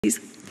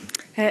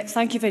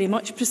Thank you very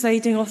much,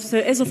 Presiding Officer.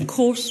 It is of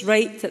course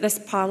right that this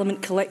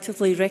Parliament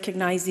collectively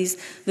recognises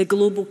the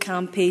global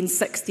campaign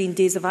 16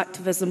 Days of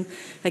Activism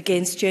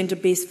Against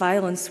Gender-Based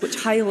Violence,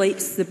 which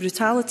highlights the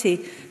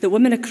brutality that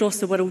women across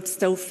the world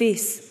still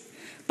face.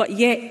 But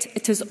yet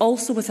it is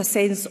also with a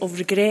sense of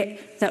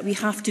regret that we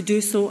have to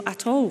do so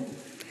at all.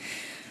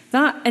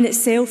 That in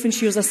itself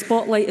ensures a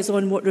spotlight is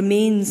on what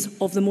remains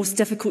of the most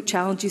difficult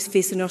challenges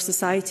facing our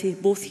society,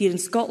 both here in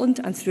Scotland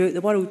and throughout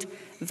the world: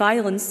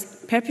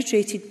 violence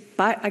perpetrated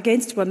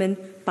against women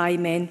by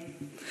men.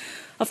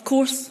 Of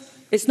course,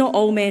 it's not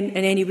all men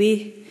in any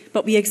way,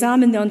 but we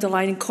examine the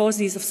underlying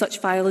causes of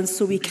such violence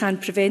so we can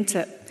prevent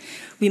it.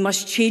 We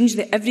must change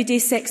the everyday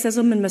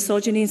sexism and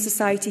misogyny in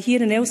society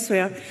here and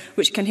elsewhere,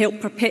 which can help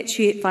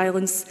perpetuate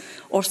violence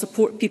or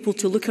support people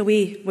to look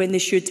away when they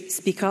should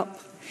speak up.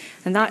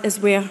 And that is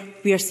where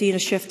we are seeing a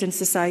shift in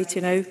society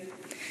now.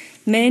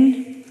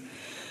 Men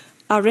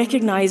are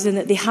recognising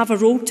that they have a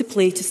role to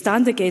play to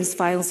stand against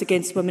violence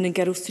against women and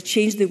girls, to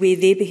change the way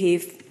they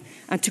behave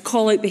and to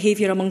call out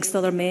behaviour amongst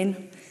other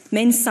men.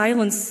 Men's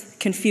silence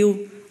can feel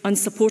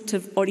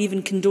unsupportive or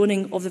even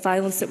condoning of the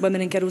violence that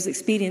women and girls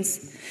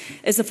experience.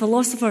 As the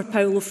philosopher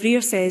Paulo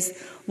Freire says,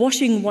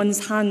 washing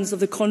one's hands of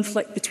the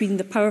conflict between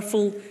the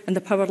powerful and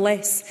the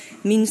powerless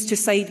means to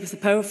side with the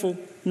powerful,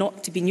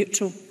 not to be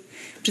neutral.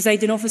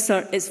 Presiding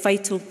Officer, it's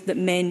vital that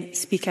men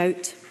speak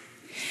out.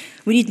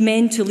 We need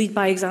men to lead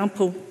by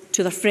example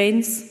to their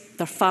friends,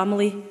 their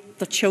family,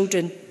 their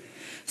children.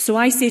 So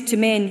I say to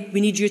men,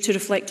 we need you to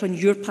reflect on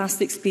your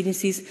past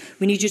experiences.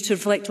 We need you to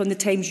reflect on the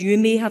times you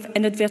may have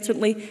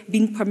inadvertently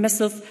been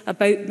permissive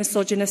about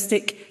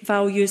misogynistic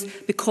values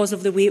because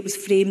of the way it was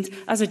framed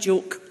as a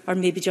joke or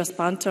maybe just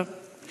banter.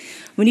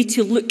 We need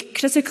to look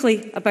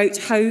critically about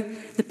how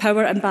the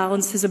power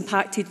imbalance has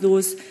impacted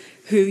those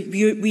who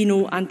we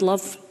know and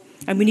love.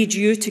 And we need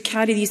you to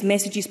carry these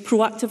messages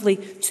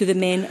proactively to the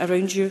men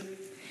around you.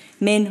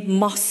 Men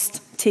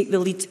must take the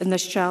lead in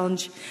this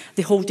challenge.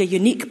 They hold a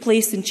unique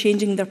place in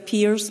changing their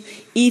peers,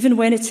 even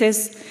when it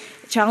is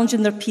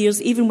challenging their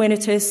peers, even when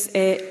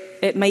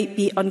it might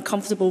be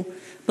uncomfortable.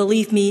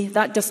 Believe me,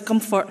 that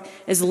discomfort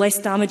is less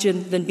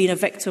damaging than being a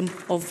victim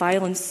of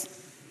violence.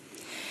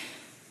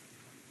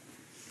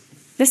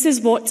 This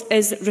is what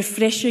is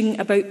refreshing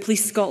about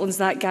Police Scotland's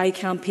That Guy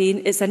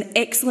campaign. It's an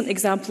excellent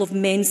example of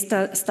men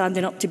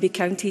standing up to be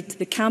counted.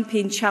 The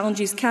campaign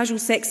challenges casual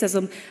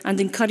sexism and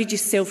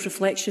encourages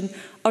self-reflection,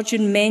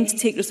 urging men to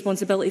take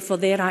responsibility for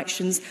their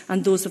actions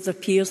and those of their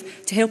peers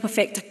to help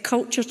effect a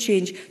culture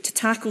change to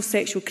tackle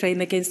sexual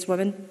crime against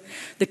women.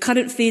 The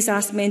current phase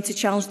asks men to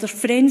challenge their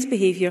friends'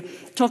 behaviour,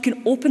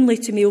 talking openly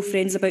to male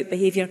friends about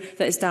behaviour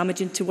that is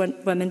damaging to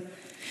women.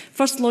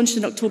 First launched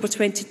in October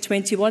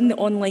 2021, the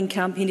online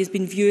campaign has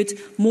been viewed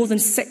more than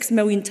 6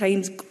 million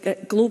times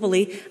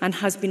globally and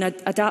has been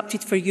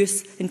adapted for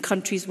use in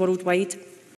countries worldwide.